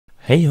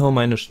Hey ho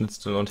meine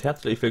Schnitzel und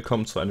herzlich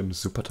willkommen zu einem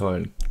super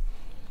tollen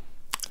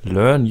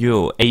Learn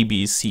Your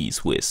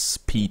ABCs with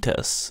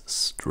Peters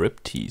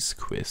Striptease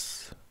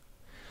Quiz.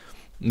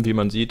 Wie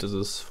man sieht, ist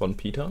es von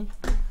Peter.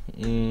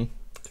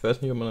 Ich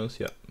weiß nicht, ob man das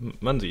hier...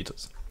 Man sieht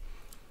es.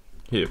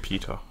 Hier,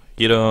 Peter.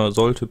 Jeder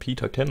sollte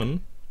Peter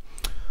kennen.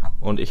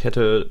 Und ich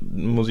hätte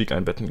Musik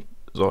einbetten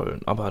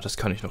sollen, aber das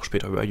kann ich noch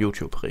später über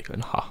YouTube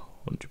regeln. Ha!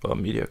 Und über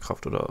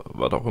Mediakraft oder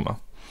was auch immer.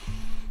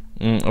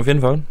 Auf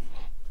jeden Fall.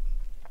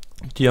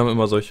 Die haben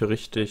immer solche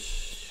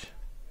richtig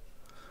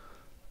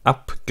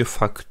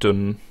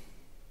abgefuckten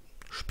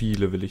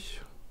Spiele, will ich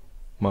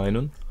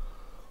meinen.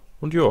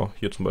 Und ja,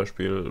 hier zum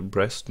Beispiel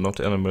Breast Not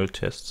Animal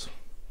Tests.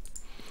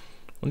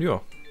 Und ja,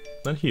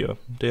 dann hier,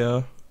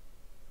 der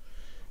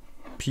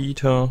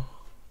Peta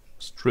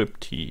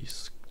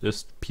Striptease.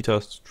 Das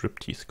Peta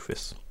Striptease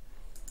Quiz.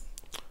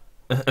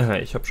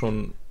 Ich habe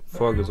schon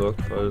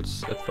vorgesorgt,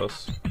 falls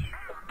etwas...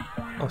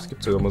 Oh, es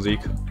gibt sogar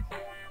Musik.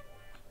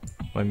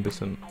 Ein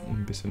bisschen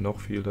noch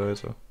viel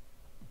leiser.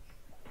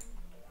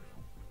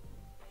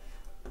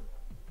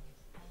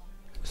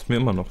 Ist mir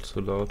immer noch zu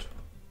laut.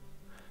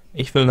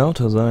 Ich will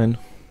lauter sein.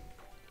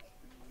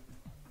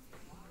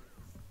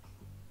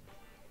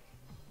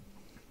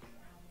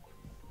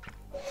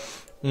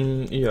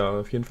 Ja,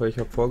 auf jeden Fall, ich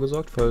habe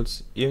vorgesorgt,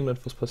 falls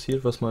irgendetwas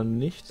passiert, was man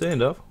nicht sehen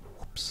darf.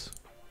 Ups.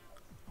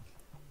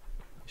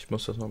 Ich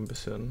muss das noch ein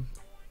bisschen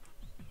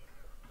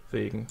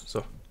bewegen.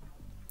 So.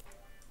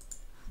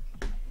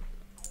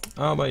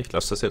 Aber ich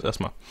lasse das jetzt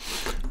erstmal.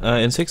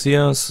 In 6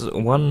 years,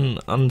 one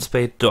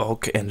unspayed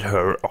dog and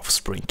her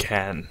offspring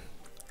can.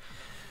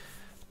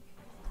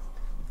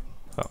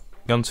 Ja,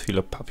 ganz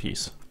viele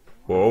Puppies.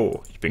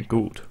 Wow, ich bin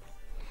gut.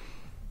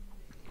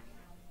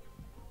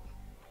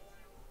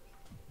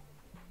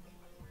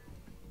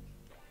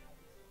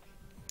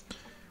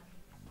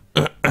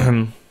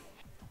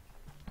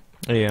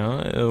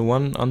 Ja,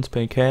 one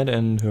unspayed cat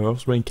and her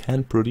offspring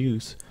can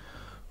produce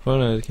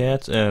 400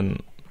 cats in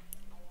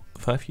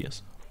 5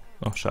 years.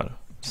 Ach, schade.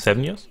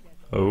 7 years?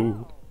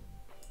 Oh.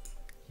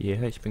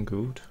 Yeah, ich bin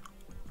gut.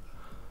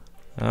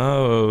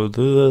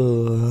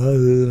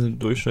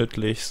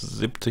 Durchschnittlich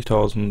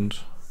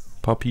 70.000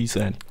 Puppies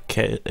and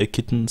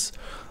kittens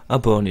are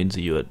born in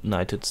the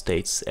United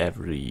States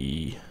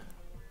every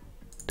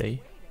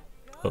day.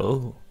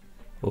 Oh.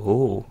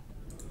 Oh.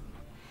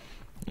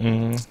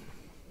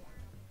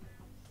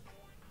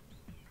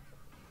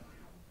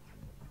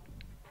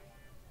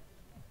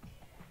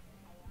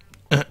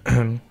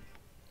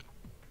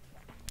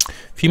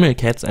 Female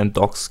cats and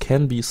dogs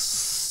can be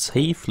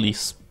safely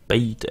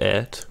spayed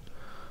at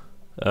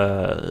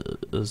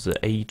the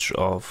age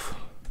of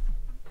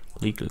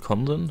legal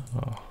consent.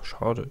 Oh,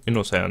 schade.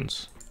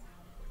 Innocence.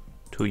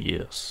 2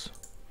 years.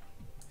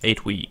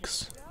 8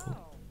 weeks.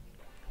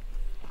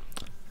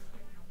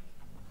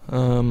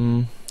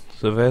 The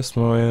vast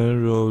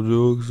majority of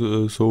dogs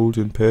sold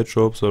in pet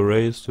shops are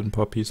raised in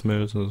puppies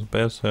mills and the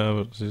best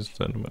habit is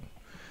sentiment.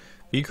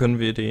 Wie können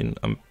wir denen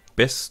am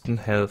besten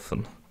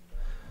helfen?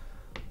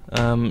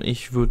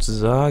 Ich würde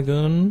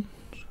sagen,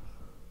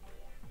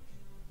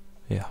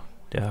 ja,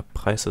 der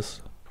Preis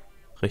ist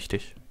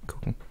richtig.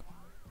 Gucken.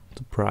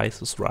 The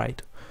price is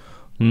right.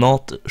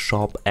 Not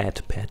shop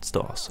at pet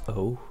stores.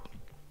 Oh.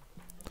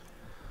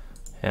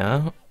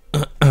 Ja.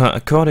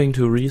 According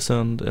to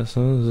recent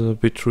estimates,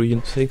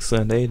 between 6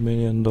 and 8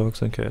 million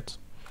dogs and cats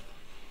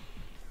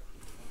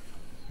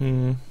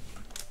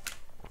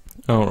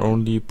are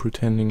only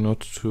pretending not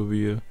to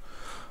be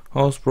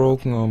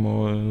housebroken or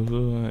more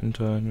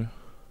entirely.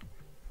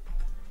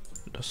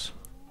 Das.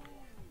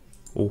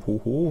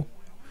 Ohoho.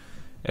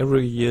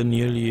 Every year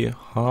nearly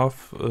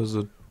half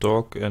the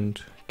dog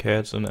and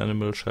cats in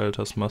animal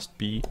shelters must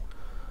be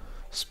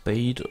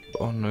spayed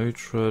or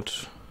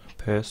neutered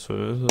past.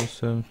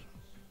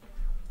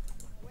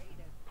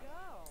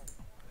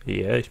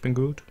 Ja, ich bin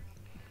gut.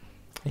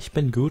 Ich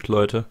bin gut,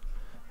 Leute.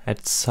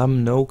 At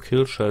some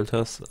no-kill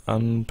shelters,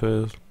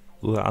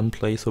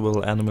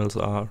 unplaceable animals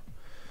are.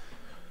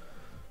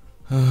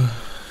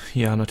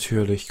 Ja,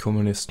 natürlich,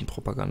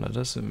 Kommunistenpropaganda,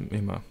 das ist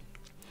immer.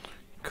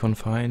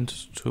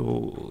 Confined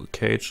to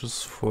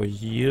cages for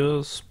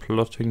years,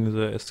 plotting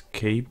the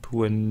escape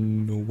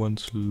when no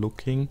one's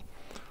looking.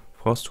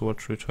 Forced to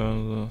watch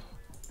return the...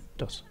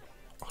 Das.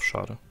 Ach,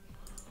 schade.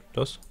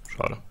 Das?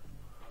 Schade.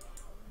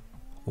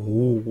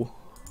 Oh.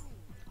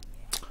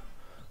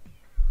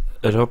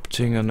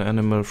 Adopting an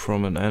animal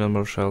from an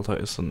animal shelter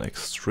is an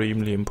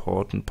extremely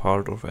important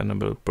part of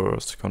animal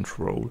birth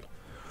control.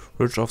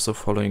 Which of the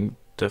following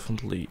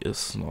definitely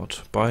is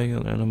not? Buying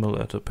an animal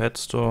at a pet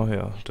store?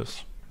 Ja,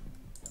 das.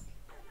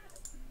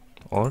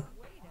 All?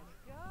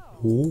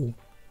 Oh.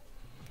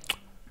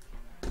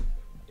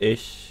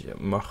 Ich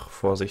mach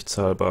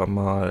vorsichtshalber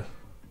mal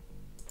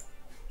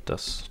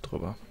das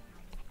drüber.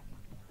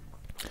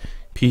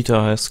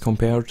 Peter has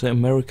compared the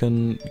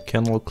American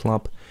Kennel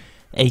Club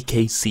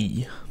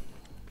AKC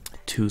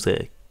to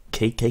the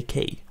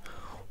KKK.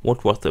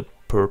 What was the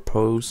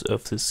purpose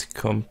of this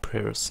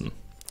comparison?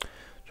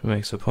 To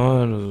make the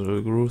point of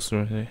the groups,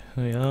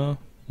 ja.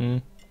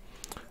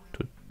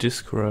 To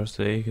discourage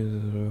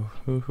the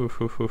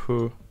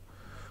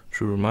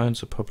to remind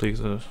the public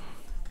that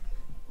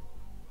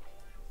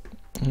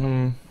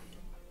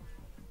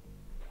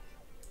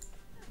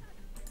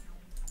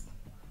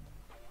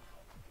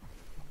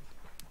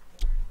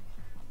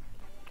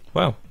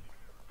wow.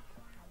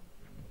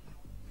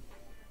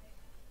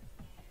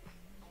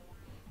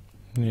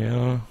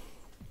 Ja.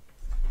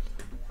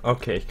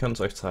 Okay, ich kann es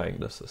euch zeigen.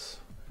 Das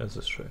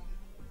ist schön.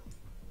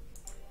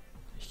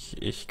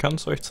 Ich kann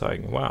es euch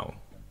zeigen. Wow.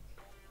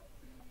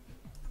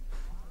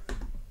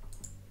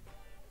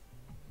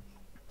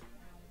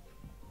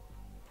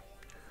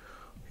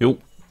 Jo.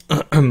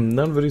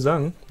 Dann würde ich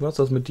sagen, war's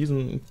das mit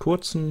diesem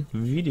kurzen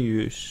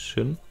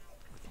Videochen.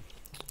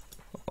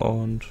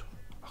 Und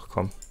ach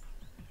komm.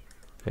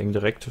 Wir hängen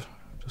direkt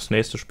das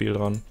nächste Spiel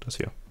dran. Das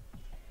hier.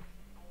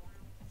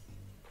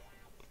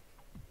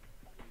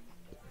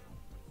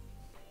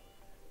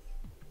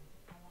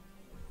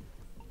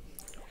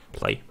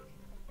 Play.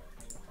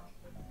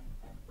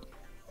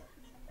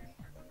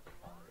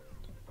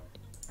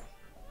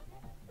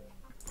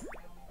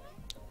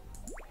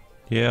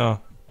 Ja.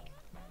 Yeah.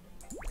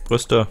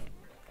 Brüste.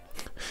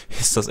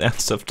 Ist das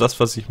ernsthaft das,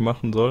 was ich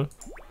machen soll?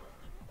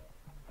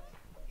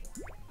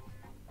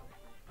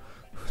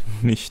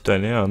 Nicht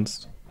dein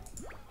Ernst.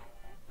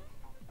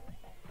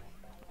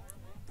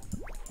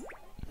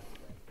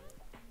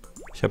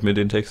 Ich habe mir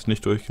den Text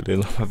nicht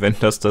durchgelesen, aber wenn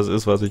das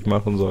ist, was ich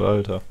machen soll,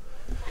 Alter.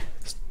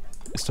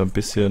 Ist ein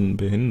bisschen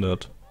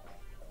behindert.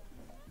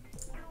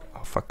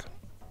 Oh, fuck.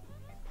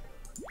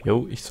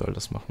 Jo, ich soll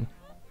das machen.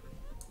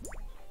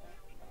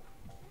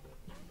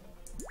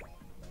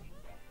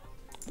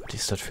 Was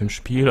ist das für ein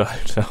Spiel,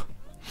 Alter?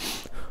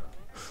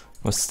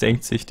 Was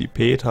denkt sich die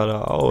Peta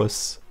da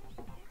aus?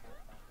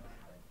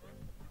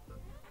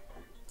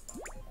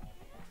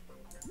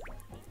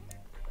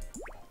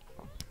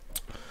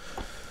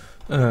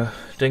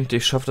 Denkt ihr,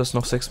 ich schaffe das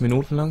noch 6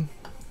 Minuten lang?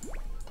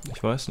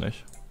 Ich weiß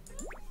nicht.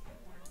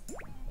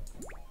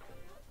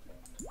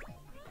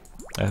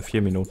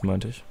 4 Minuten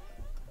meinte ich.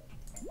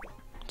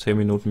 10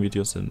 Minuten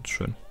Videos sind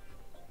schön.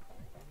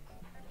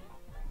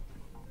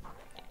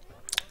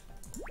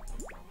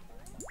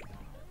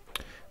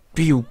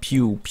 Piu,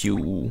 piu,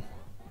 piu.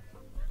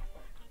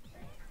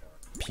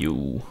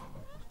 Piu.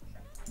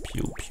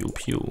 Piu, piu,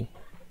 piu.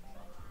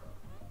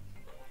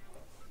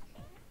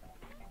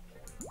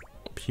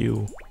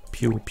 Piu,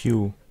 piu,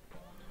 piu.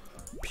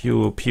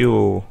 Piu,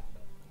 piu.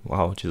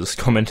 Wow, dieses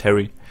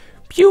Commentary.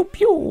 Piu,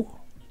 piu.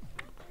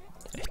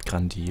 Echt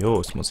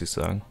grandios, muss ich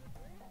sagen.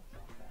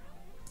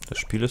 Das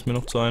Spiel ist mir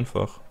noch zu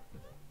einfach.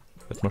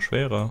 Wird mal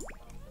schwerer.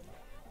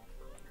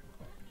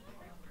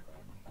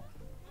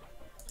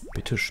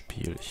 Bitte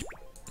Spiel.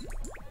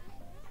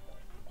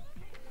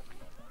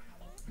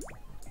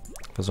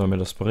 Was soll mir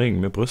das bringen?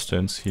 Mir Brüste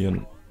ins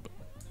Hirn.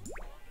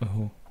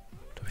 Oh,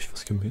 da habe ich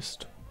was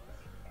gemisst.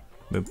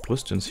 Mir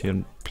Brüste ins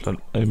Hirn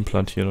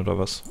implantieren oder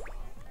was?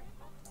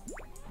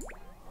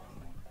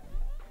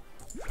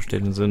 Ich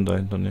verstehe den Sinn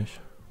dahinter nicht.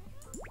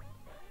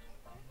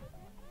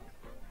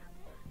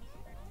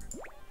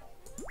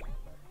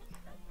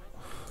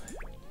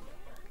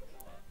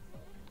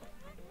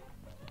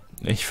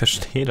 Ich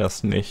verstehe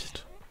das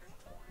nicht.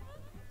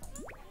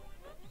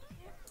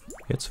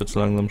 Jetzt wird's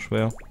langsam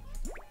schwer.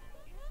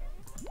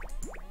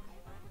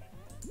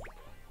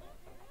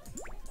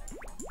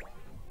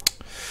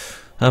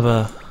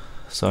 Aber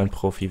so ein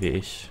Profi wie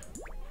ich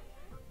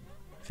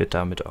wird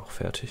damit auch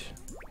fertig.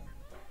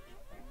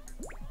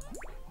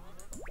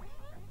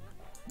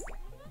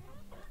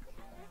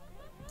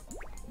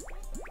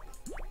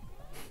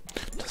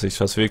 Dass ich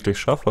das wirklich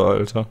schaffe,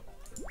 Alter.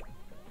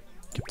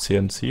 Gibt's hier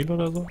ein Ziel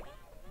oder so?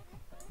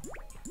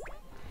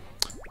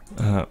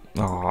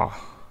 Oh,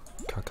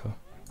 Kacke.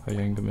 Habe ich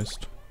ihn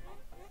gemisst.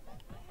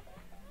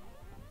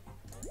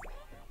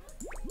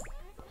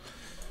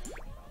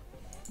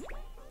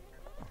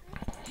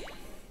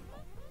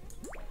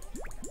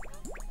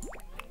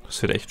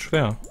 Das wird echt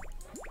schwer.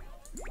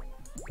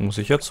 Muss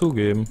ich ja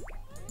zugeben.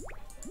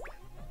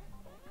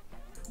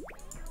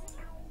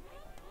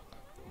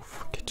 Oh,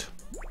 fuck it.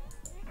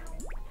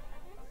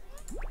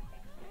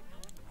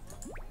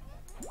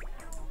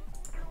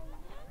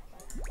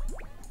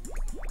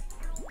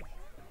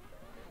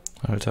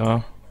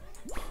 Alter.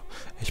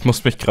 Ich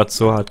muss mich gerade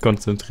so hart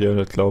konzentrieren,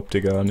 das glaubt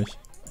ihr gar nicht.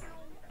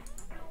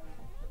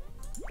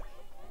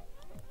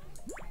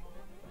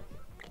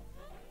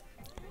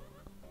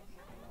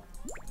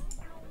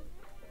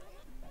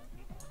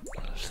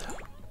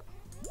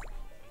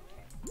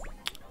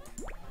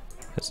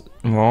 Jetzt,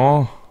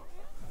 oh,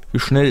 wie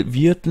schnell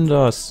wird denn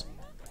das?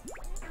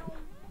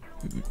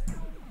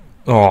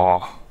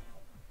 Oh.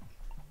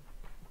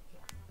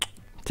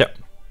 Tja,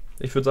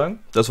 ich würde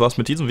sagen, das war's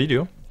mit diesem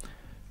Video.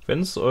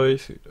 Wenn es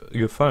euch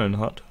gefallen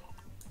hat,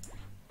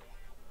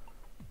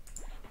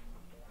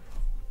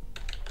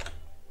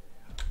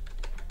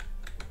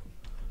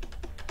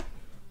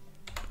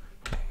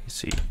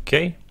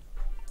 okay.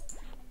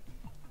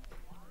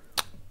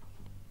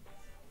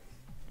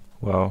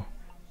 Wow.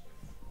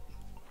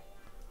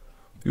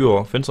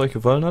 ja, wenn es euch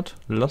gefallen hat,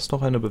 lasst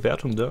doch eine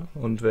Bewertung da.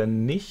 Und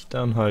wenn nicht,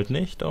 dann halt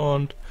nicht.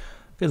 Und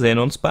wir sehen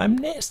uns beim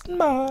nächsten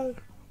Mal.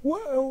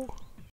 Wow.